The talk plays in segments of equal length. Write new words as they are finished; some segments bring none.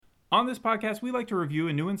On this podcast, we like to review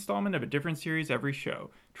a new installment of a different series every show.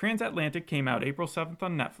 Transatlantic came out April 7th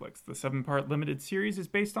on Netflix. The 7-part limited series is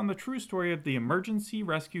based on the true story of the Emergency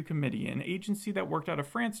Rescue Committee, an agency that worked out of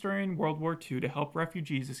France during World War II to help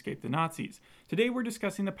refugees escape the Nazis. Today we're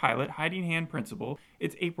discussing the pilot, Hiding Hand Principle.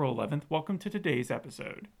 It's April 11th. Welcome to today's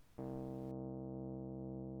episode.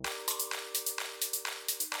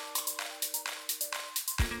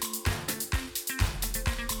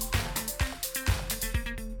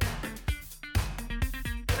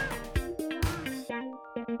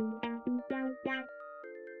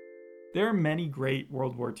 There are many great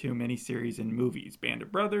World War II miniseries and movies, Band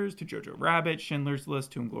of Brothers to Jojo Rabbit, Schindler's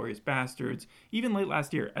List to Inglourious Bastards. Even late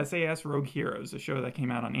last year, SAS Rogue Heroes, a show that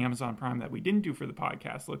came out on Amazon Prime that we didn't do for the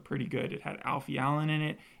podcast, looked pretty good. It had Alfie Allen in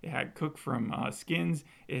it, it had Cook from Skins,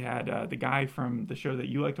 it had the guy from the show that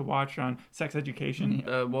you like to watch on Sex Education.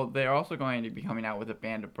 Well, they're also going to be coming out with a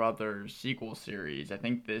Band of Brothers sequel series, I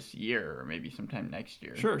think this year, or maybe sometime next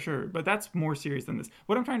year. Sure, but that's more serious than this.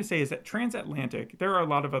 What I'm trying to say is that Transatlantic, there are a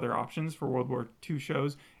lot of other options for World War II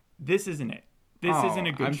shows. This isn't it. This isn't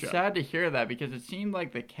a good show. I'm sad to hear that because it seemed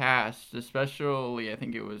like the cast, especially I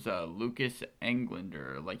think it was Lucas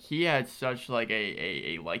Englander, like he had such like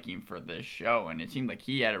a liking for this show, and it seemed like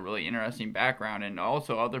he had a really interesting background, and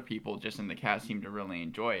also other people just in the cast seemed to really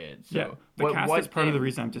enjoy it. So yeah, the cast is part of the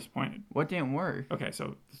reason I'm disappointed. What didn't work? Okay,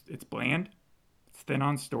 so it's bland. It's thin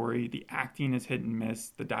on story. The acting is hit and miss.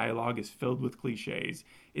 The dialogue is filled with cliches.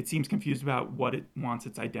 It seems confused about what it wants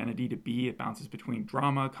its identity to be. It bounces between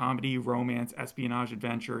drama, comedy, romance, espionage,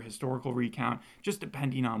 adventure, historical recount, just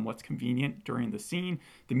depending on what's convenient during the scene.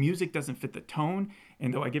 The music doesn't fit the tone,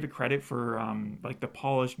 and though I give it credit for like the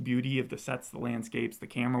polished beauty of the sets, the landscapes, the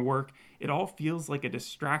camera work, it all feels like a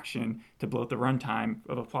distraction to bloat the runtime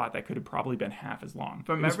of a plot that could have probably been half as long.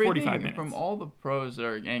 From it was 45 minutes. From all the pros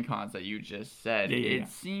and cons that you just said, it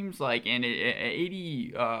seems like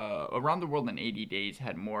Around the World in 80 Days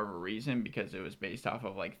had more of a reason because it was based off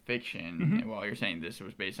of like fiction, and while you're saying this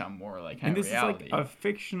was based on more like kind of reality. Is like a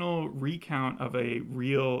fictional recount of a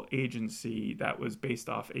real agency that was based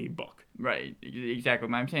off a book. Right,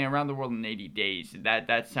 exactly. I'm saying Around the World in 80 Days.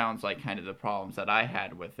 That sounds like kind of the problems that I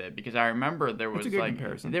had with it, because I remember there was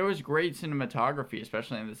there was great cinematography,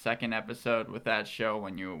 especially in the second episode with that show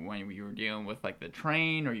when you were dealing with like the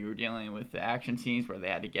train, or you were dealing with the action scenes where they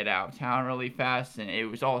had to get out of town really fast, and it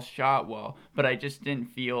was all shot well. But I just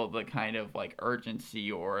didn't feel the kind of like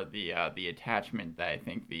urgency or the attachment that I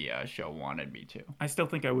think the show wanted me to. I still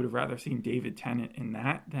think I would have rather seen David Tennant in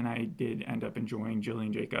that than I did end up enjoying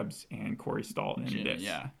Gillian Jacobs and Corey Stoll in this.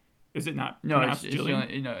 Yeah. Is it not? No, it's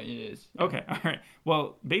Gillian. No, it is. Okay, all right.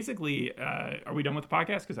 Well, basically, are we done with the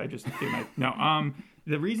podcast? Because I just did my... No,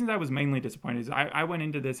 the reasons I was mainly disappointed is I went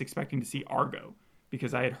into this expecting to see Argo,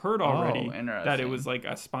 because I had heard already that it was like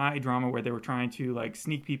a spy drama where they were trying to like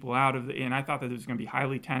sneak people out of and I thought that it was going to be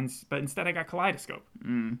highly tense, but instead I got Kaleidoscope.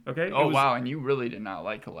 Okay. Wow, and you really did not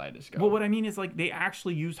like Kaleidoscope. Well, what I mean is like they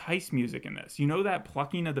actually used heist music in this. You know that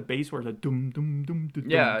plucking of the bass where it's like dum dum dum dum.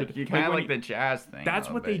 Yeah, you kind of like the jazz thing. That's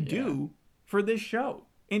what they do for this show.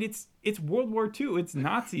 And it's World War II, it's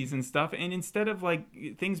Nazis and stuff, and instead of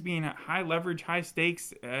like things being high leverage, high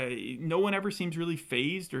stakes, no one ever seems really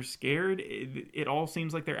fazed or scared. It all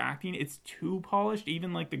seems like they're acting. It's too polished.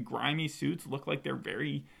 Even like the grimy suits look like they're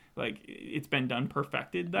very like it's been done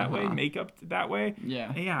perfected that way, makeup that way.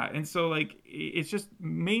 Yeah. And so like it's just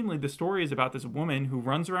mainly the story is about this woman who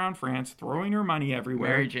runs around France throwing her money everywhere.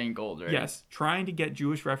 Mary Jane Gold, right? Yes, trying to get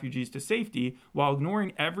Jewish refugees to safety while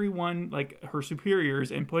ignoring everyone like her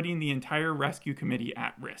superiors and putting the entire rescue committee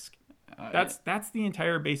at risk. That's the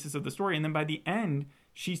entire basis of the story. And then by the end,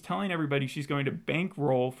 she's telling everybody she's going to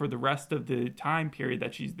bankroll for the rest of the time period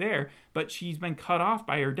that she's there, but she's been cut off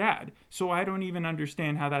by her dad. So I don't even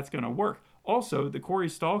understand how that's going to work. Also, the Corey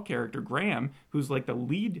Stoll character, Graham, who's like the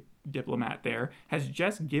lead diplomat there, has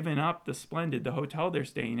just given up the Splendid, the hotel they're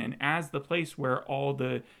staying in, as the place where all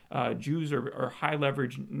the Jews are high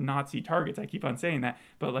leverage Nazi targets. I keep on saying that,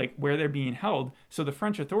 but like where they're being held. So the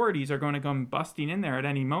French authorities are going to come busting in there at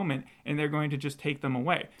any moment, and they're going to just take them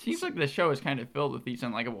away. Seems like the show is kind of filled with these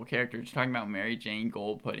unlikable characters. Talking about Mary Jane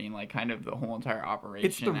Gold putting like kind of the whole entire operation.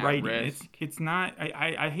 It's the writing. It's not.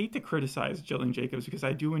 I hate to criticize Gillian Jacobs because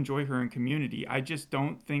I do enjoy her in Community. I just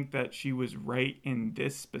don't think that she was right in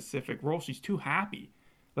this specific role. She's too happy.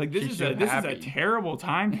 Like this is a terrible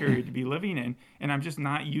time period to be living in, and I'm just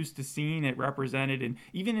not used to seeing it represented. And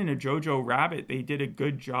even in a Jojo Rabbit, they did a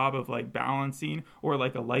good job of like balancing, or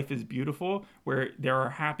like a Life is Beautiful, where there are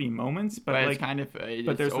happy moments, but like, it's kind of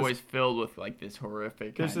it's always filled with like this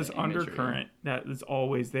horrific. There's this undercurrent that is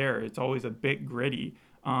always there. It's always a bit gritty.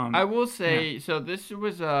 I will say, so this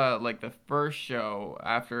was like the first show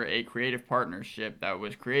after a creative partnership that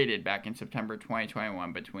was created back in September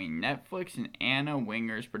 2021 between Netflix and Anna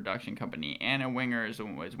Winger's production company. Anna Wingers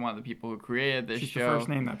was one of the people who created this show. She's the first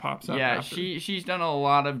name that pops up. Yeah, after. she's done a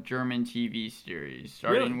lot of German TV series,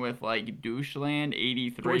 starting with like Deutschland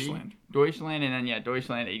 83. Deutschland, and then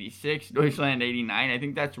Deutschland 86, Deutschland 89. I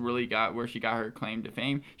think that's really where she got her claim to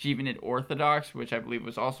fame. She even did Orthodox, which I believe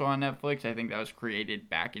was also on Netflix. I think that was created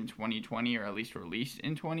back in 2020, or at least released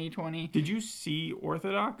in 2020. Did you see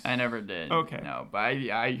Orthodox? I never did. Okay. No, but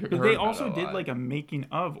I heard But they also did like a making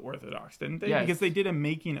of Orthodox, didn't they? Yes. Because they did a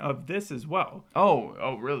making of this as well.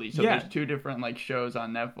 Oh, really? So there's two different like shows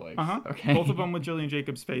on Netflix. Okay. Both of them with Gillian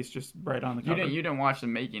Jacobs' face just right on the cover. You didn't watch the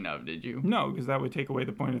making of, did you? No, because that would take away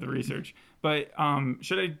the point of the research. But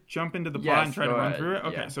should I jump into the plot and try to run through it?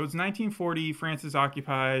 Okay, so it's 1940. France is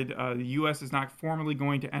occupied. The U.S. is not formally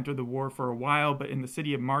going to enter the war for a while, but in the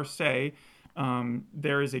city of Marseille,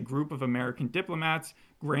 there is a group of American diplomats.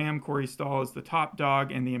 Graham Corey Stahl is the top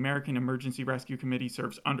dog, and the American Emergency Rescue Committee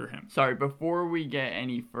serves under him. Sorry, before we get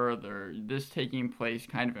any further, this taking place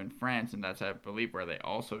kind of in France, and that's, I believe, where they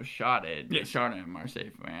also shot it. They shot it in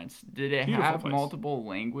Marseille, France. Did it have multiple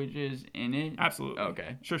languages in it? Absolutely.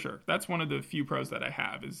 Okay. Sure. That's one of the few pros that I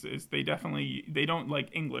have, is they don't like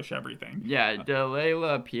English everything. Yeah,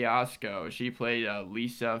 Delilah Piasco, she played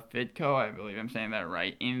Lisa Fitko, I believe I'm saying that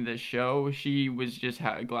right, in the show. She was just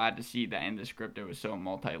glad to see that in the script it was so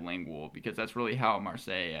multilingual, because that's really how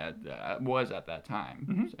Marseille was at that time.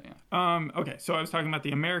 Mm-hmm. So, okay, so I was talking about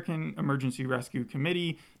the American Emergency Rescue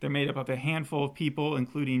Committee. They're made up of a handful of people,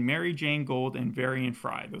 including Mary Jane Gold and Varian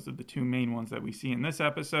Fry. Those are the two main ones that we see in this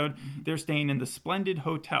episode. Mm-hmm. They're staying in the Splendid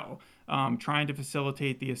Hotel, trying to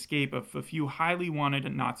facilitate the escape of a few highly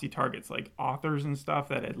wanted Nazi targets, like authors and stuff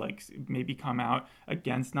that had like maybe come out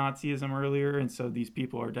against Nazism earlier, and so these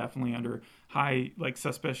people are definitely under high like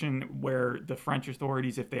suspicion, where the French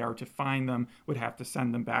authorities, if they are to find them, would have to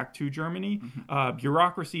send them back to Germany. Mm-hmm.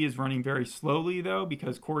 Bureaucracy is running very slowly, though,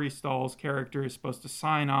 because Corey Stahl's character is supposed to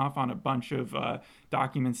sign off on a bunch of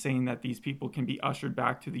documents saying that these people can be ushered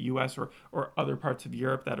back to the U.S. or other parts of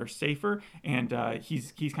Europe that are safer, and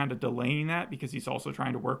he's kind of delaying that because he's also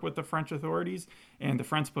trying to work with the French authorities, and the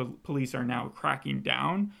French police are now cracking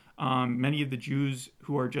down. Many of the Jews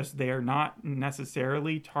who are just there, not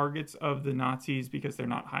necessarily targets of the Nazis because they're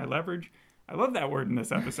not high leverage. I love that word in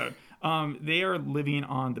this episode. They are living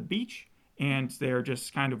on the beach, and they're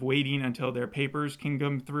just kind of waiting until their papers can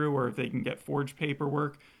come through, or if they can get forged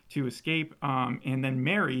paperwork to escape. And then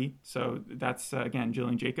Mary, so that's, again,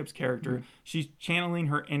 Gillian Jacobs' character, mm-hmm. She's channeling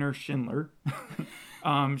her inner Schindler.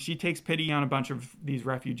 She takes pity on a bunch of these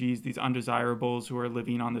refugees, these undesirables who are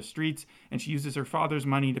living on the streets, and she uses her father's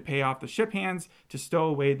money to pay off the ship hands to stow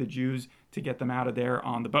away the Jews to get them out of there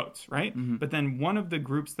on the boats, right? Mm-hmm. But then one of the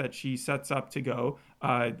groups that she sets up to go,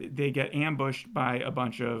 they get ambushed by a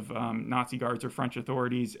bunch of Nazi guards or French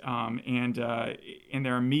authorities, and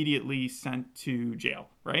they're immediately sent to jail,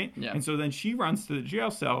 right? Yeah. And so then she runs to the jail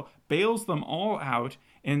cell, bails them all out,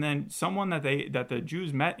 and then someone that the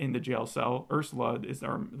Jews met in the jail cell, Ursula, is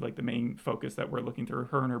the main focus that we're looking through,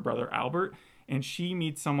 her and her brother Albert, and she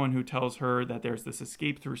meets someone who tells her that there's this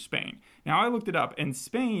escape through Spain. Now, I looked it up, and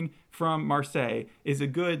Spain from Marseille is a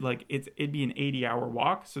good, it'd be an 80-hour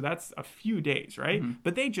walk, so that's a few days, right? Mm-hmm.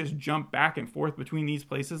 But they just jump back and forth between these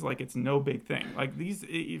places like it's no big thing.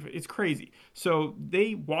 It's crazy. So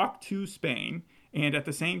they walk to Spain, and at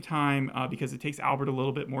the same time, because it takes Albert a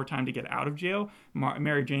little bit more time to get out of jail,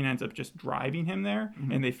 Mary Jane ends up just driving him there,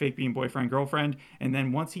 mm-hmm. and they fake being boyfriend-girlfriend. And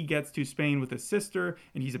then once he gets to Spain with his sister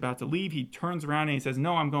and he's about to leave, he turns around and he says,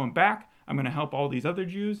 "No, I'm going back. I'm going to help all these other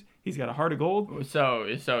Jews." He's got a heart of gold. So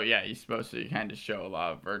yeah, he's supposed to kind of show a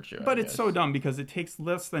lot of virtue. But it's so dumb because it takes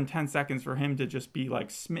less than 10 seconds for him to just be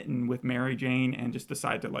smitten with Mary Jane and just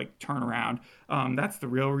decide to turn around. That's the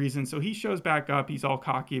real reason. So he shows back up. He's all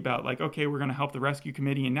cocky about okay, we're going to help the rescue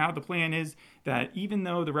committee. And now the plan is that even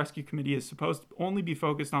though the rescue committee is supposed to only be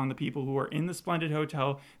focused on the people who are in the Splendid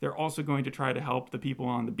Hotel, they're also going to try to help the people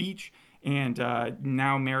on the beach. And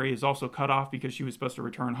now Mary is also cut off because she was supposed to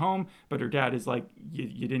return home, but her dad is like,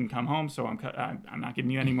 you didn't come home, so I'm not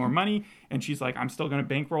giving you any more money. And she's like, I'm still going to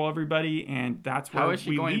bankroll everybody, and that's where we leave it.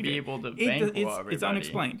 How is she going to be able to bankroll everybody? It's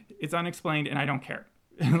unexplained. It's unexplained, and I don't care.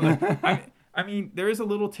 I mean, there is a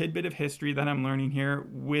little tidbit of history that I'm learning here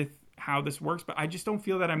with how this works, but I just don't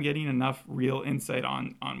feel that I'm getting enough real insight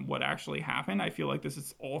on what actually happened. I feel like this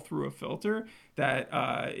is all through a filter that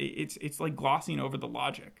it's like glossing over the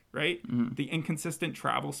logic, right? Mm-hmm. The inconsistent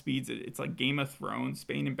travel speeds, it's like Game of Thrones,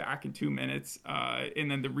 Spain and back in 2 minutes. And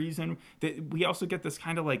then the reason that we also get this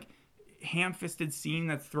kind of ham-fisted scene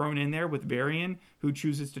that's thrown in there with Varian, who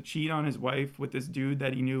chooses to cheat on his wife with this dude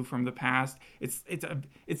that he knew from the past. It's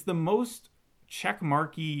the most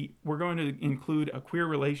checkmarky, we're going to include a queer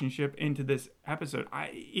relationship into this episode.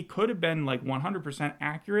 It could have been like 100%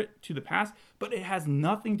 accurate to the past, but it has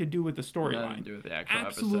nothing to do with the storyline. Nothing to do with the actual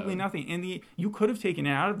Absolutely episode. Nothing. And you could have taken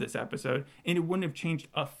it out of this episode, and it wouldn't have changed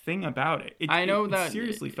a thing about it. I know it that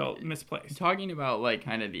seriously felt misplaced. Talking about like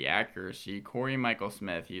kind of the accuracy, Corey Michael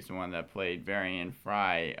Smith, he's the one that played Varian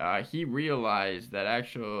Fry. He realized that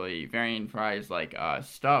actually Varian Fry's like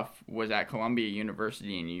stuff was at Columbia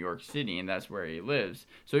University in New York City, and that's where he lives.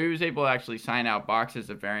 So he was able to actually sign out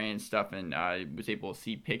boxes of Varian stuff, and was able to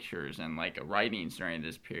see pictures and like writings during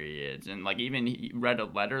this period, and like even he read a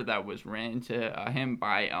letter that was written to him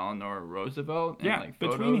by Eleanor Roosevelt. And, yeah, like,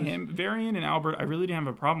 between him, Varian, and Albert, I really didn't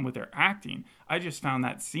have a problem with their acting. I just found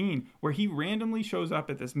that scene where he randomly shows up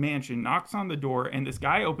at this mansion, knocks on the door, and this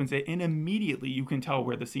guy opens it, and immediately you can tell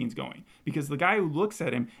where the scene's going. Because the guy who looks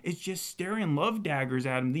at him is just staring love daggers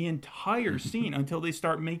at him the entire scene until they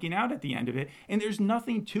start making out at the end of it, and there's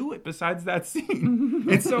nothing to it besides that scene.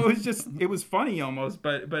 And so it was funny almost,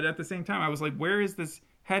 but at the same time, I was like, where is this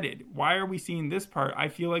headed? Why are we seeing this part? I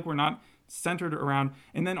feel like we're not centered around.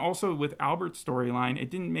 And then also with Albert's storyline, it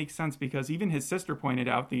didn't make sense because even his sister pointed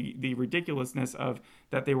out the ridiculousness of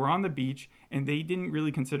that they were on the beach and they didn't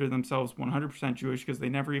really consider themselves 100% Jewish because they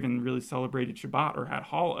never even really celebrated Shabbat or had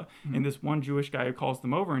challah. Mm-hmm. And this one Jewish guy who calls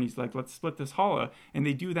them over and he's like, let's split this challah. And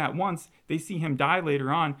they do that once. They see him die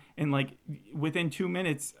later on. And like within 2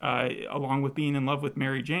 minutes, along with being in love with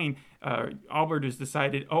Mary Jane, Albert has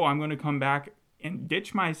decided, I'm going to come back and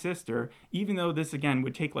ditch my sister, even though this again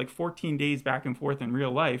would take like 14 days back and forth in real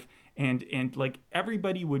life, and like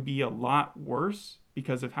everybody would be a lot worse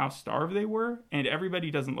because of how starved they were, and everybody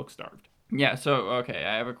doesn't look starved. Yeah, so, okay,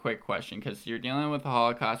 I have a quick question, because you're dealing with the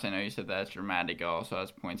Holocaust. I know you said that's dramatic. It also has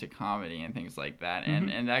points of comedy and things like that,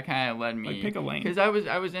 and that kind of led me... Like, pick a lane. Because I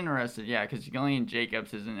was interested, yeah, because Gillian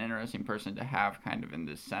Jacobs is an interesting person to have kind of in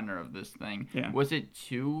the center of this thing. Yeah. Was it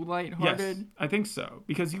too lighthearted? Yes, I think so,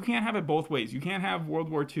 because you can't have it both ways. You can't have World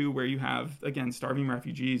War II where you have, again, starving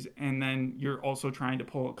refugees, and then you're also trying to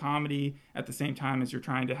pull a comedy at the same time as you're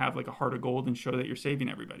trying to have, like, a heart of gold and show that you're saving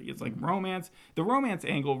everybody. It's like romance. The romance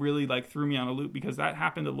angle really, like, threw me on a loop because that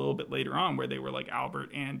happened a little bit later on where they were like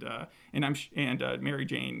Albert and Mary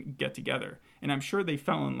Jane get together, and I'm sure they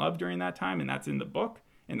fell in love during that time, and that's in the book,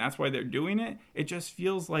 and that's why they're doing it. It just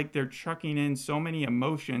feels like they're chucking in so many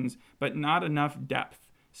emotions but not enough depth.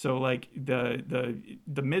 So like the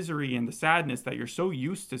misery and the sadness that you're so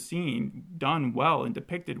used to seeing done well and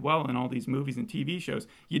depicted well in all these movies and TV shows,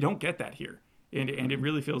 you don't get that here, and it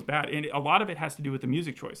really feels bad. And a lot of it has to do with the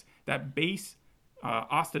music choice. That bass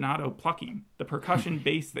ostinato plucking, the percussion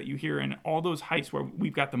bass that you hear in all those heists where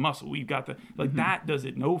we've got the muscle, we've got the that does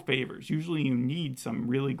it no favors. Usually you need some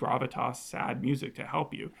really gravitas sad music to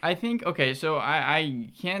help you. I think, okay, so I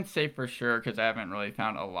can't say for sure because I haven't really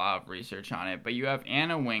found a lot of research on it, but you have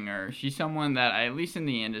Anna Winger. She's someone that, at least in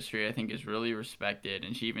the industry, I think is really respected,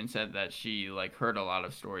 and she even said that she like heard a lot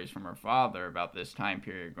of stories from her father about this time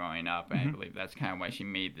period growing up, and I believe that's kind of why she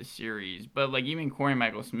made the series. But like even Corey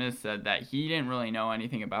Michael Smith said that he didn't really know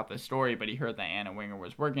anything about the story, but he heard that Anna Winger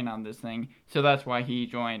was working on this thing, so that's why he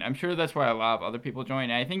joined. I'm sure that's why a lot of other people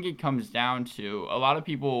joined. And I think it comes down to a lot of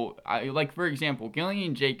people, like for example,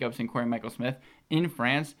 Gillian Jacobs and Corey Michael Smith in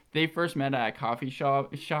France, they first met at a coffee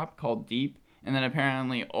shop called Deep. And then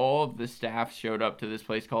apparently all of the staff showed up to this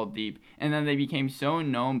place called Deep. And then they became so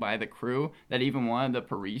known by the crew that even one of the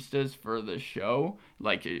baristas for the show,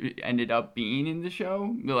 like, ended up being in the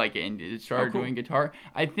show. Like, and it started doing guitar.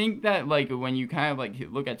 I think that, like, when you kind of, like,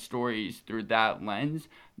 look at stories through that lens,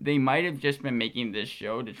 they might have just been making this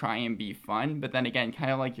show to try and be fun. But then again, kind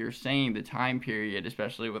of like you're saying, the time period,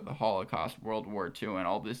 especially with the Holocaust, World War II, and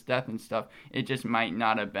all this death and stuff, it just might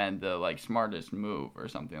not have been the, like, smartest move or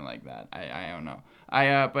something like that. I don't know.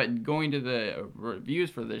 But going to the reviews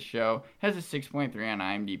for this show, has a 6.3 on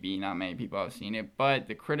IMDb. Not many people have seen it, but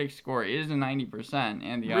the critic score is a 90%,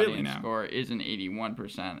 and the audience score is an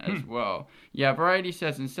 81% as well. Yeah, Variety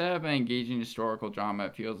says, instead of an engaging historical drama,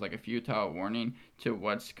 it feels like a futile warning to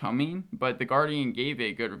what's coming. But The Guardian gave it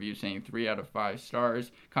a good review, saying 3 out of 5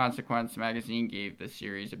 stars. Consequence magazine gave the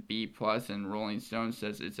series a B+, and Rolling Stone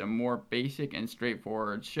says it's a more basic and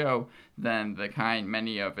straightforward show than the kind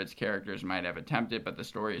many of its characters might have attempted, but the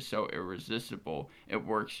story is so irresistible, it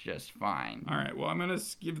works just fine. All right, well, I'm going to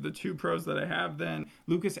give the 2 pros that I have then.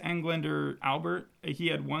 Lucas Englander, Albert, he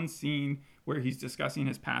had one scene where he's discussing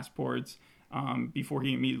his passports, before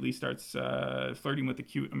he immediately starts flirting with the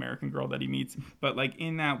cute American girl that he meets. But like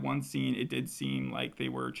in that one scene, it did seem like they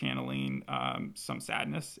were channeling some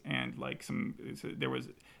sadness, and like there was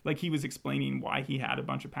like he was explaining why he had a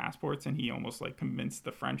bunch of passports, and he almost like convinced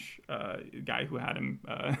the French guy who had him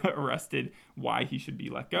arrested why he should be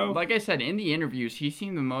let go. Like I said, in the interviews, he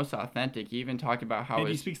seemed the most authentic. He even talked about how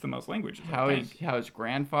he speaks the most languages. How his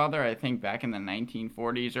grandfather, I think back in the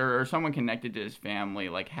 1940s, or someone connected to his family,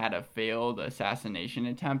 like had a failed assassination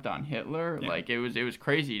attempt on Hitler. Yeah. Like it was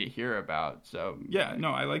crazy to hear about. So yeah, no,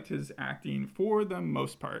 I liked his acting for the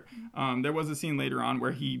most part. There was a scene later on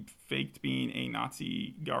where he faked being a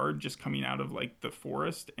Nazi guard, just coming out of like the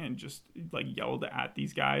forest and just like yelled at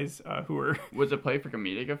these guys who were. Was it played for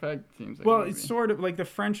comedic effect? Seems like well, it's sort of like the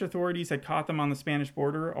French authorities had caught them on the Spanish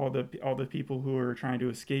border, all the people who were trying to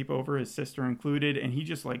escape over, his sister included, and he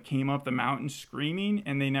just like came up the mountain screaming,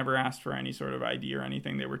 and they never asked for any sort of ID or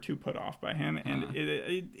anything. They were too put off by him,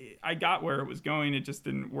 and I got where it was going. It just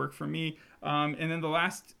didn't work for me. And then the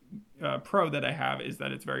last pro that I have is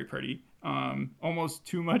that it's very pretty. Almost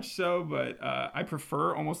too much so, but I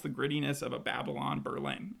prefer almost the grittiness of a Babylon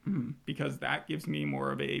Berlin, because that gives me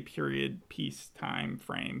more of a period piece time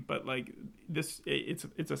frame. But like this,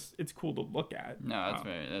 it's cool to look at. No,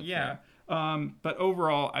 that's yeah. But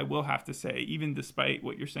overall, I will have to say, even despite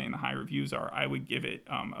what you're saying, the high reviews are, I would give it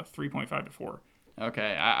a 3.5 to 4.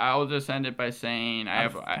 Okay, I'll just end it by saying I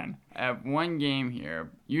have one game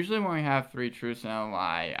here. Usually when we have 3 truths and a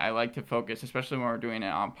lie, I like to focus, especially when we're doing it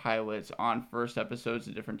on pilots, on first episodes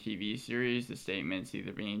of different TV series, the statements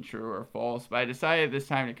either being true or false. But I decided this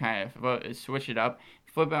time to kind of switch it up,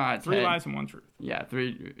 flip it on its head. 3 lies and 1 truth. Yeah,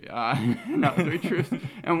 3 truths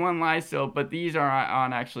and 1 lie still, but these are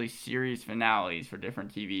on actually series finales for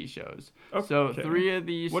different TV shows. Okay. So 3 of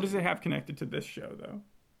these... What does it have connected to this show, though?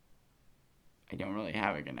 I don't really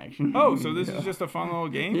have a connection. Oh, so this is just a fun little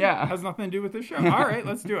game? Yeah. It has nothing to do with this show? All right,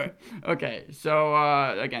 let's do it. Okay, so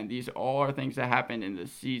again, these all are things that happened in the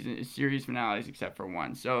series finales except for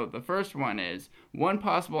one. So the first one is, one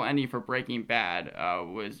possible ending for Breaking Bad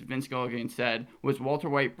was, Vince Gilligan said, was Walter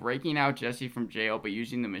White breaking out Jesse from jail but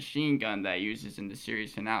using the machine gun that he uses in the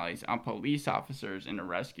series finales on police officers in a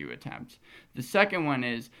rescue attempt. The second one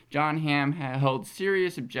is, John Hamm held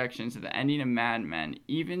serious objections to the ending of Mad Men,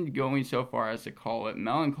 even going so far as to call it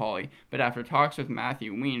melancholy, but after talks with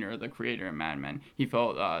Matthew Weiner, the creator of Mad Men, he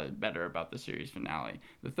felt better about the series finale.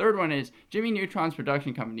 The third one is, Jimmy Neutron's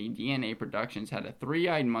production company, DNA Productions, had a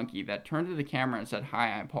 3-eyed monkey that turned to the camera and said,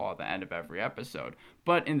 "Hi, I'm Paul," at the end of every episode.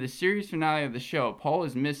 But in the series finale of the show, Paul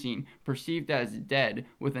is missing, perceived as dead,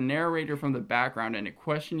 with a narrator from the background and a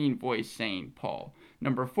questioning voice saying, "Paul."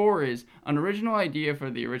 Number 4 is, an original idea for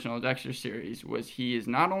the original Dexter series was he is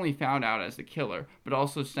not only found out as the killer, but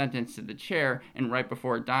also sentenced to the chair, and right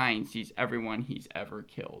before dying sees everyone he's ever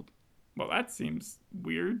killed. Well, that seems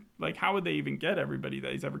weird. Like, how would they even get everybody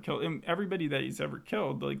that he's ever killed? And everybody that he's ever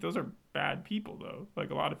killed, like, those are bad people, though. Like,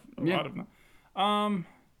 a lot of them.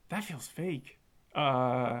 That feels fake.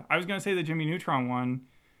 I was going to say the Jimmy Neutron one.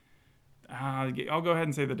 I'll go ahead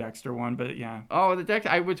and say the Dexter one, but yeah. Oh, the Dexter.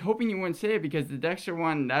 I was hoping you wouldn't say it because the Dexter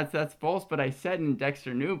one, that's false, but I said in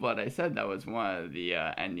Dexter New Blood, I said that was one of the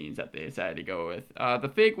endings that they decided to go with. The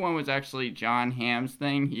fake one was actually John Hamm's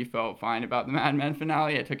thing. He felt fine about the Mad Men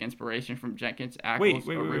finale. I took inspiration from Jenkins Ackles'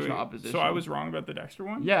 original opposition. So I was wrong about the Dexter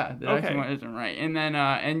one? Yeah, the Dexter one isn't right. And then,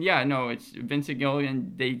 it's Vincent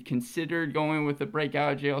Gilligan. They considered going with the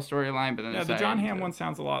breakout jail storyline, but then the John Hamm one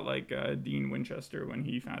sounds a lot like Dean Winchester when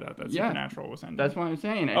he found out that Supernatural was ending. That's what I'm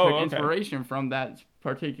saying. I took inspiration from that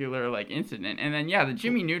particular incident. And then the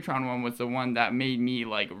Jimmy Neutron one was the one that made me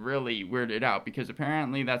really weirded out, because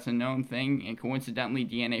apparently that's a known thing, and coincidentally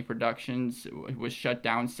DNA Productions was shut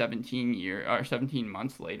down 17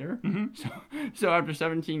 months later. Mm-hmm. So after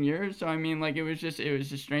 17 years, so I mean it was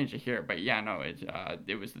just strange to hear. But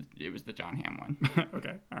it was the John Hamm one.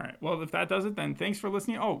 Okay, all right. Well, if that does it, then thanks for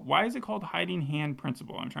listening. Oh, why is it called hiding hand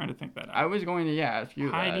principle? I'm trying to think that out. I was going to ask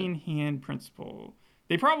you hiding hand principle.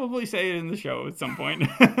 They probably say it in the show at some point,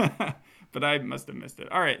 but I must have missed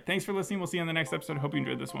it. All right, thanks for listening. We'll see you on the next episode. Hope you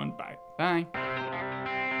enjoyed this one. Bye. Bye.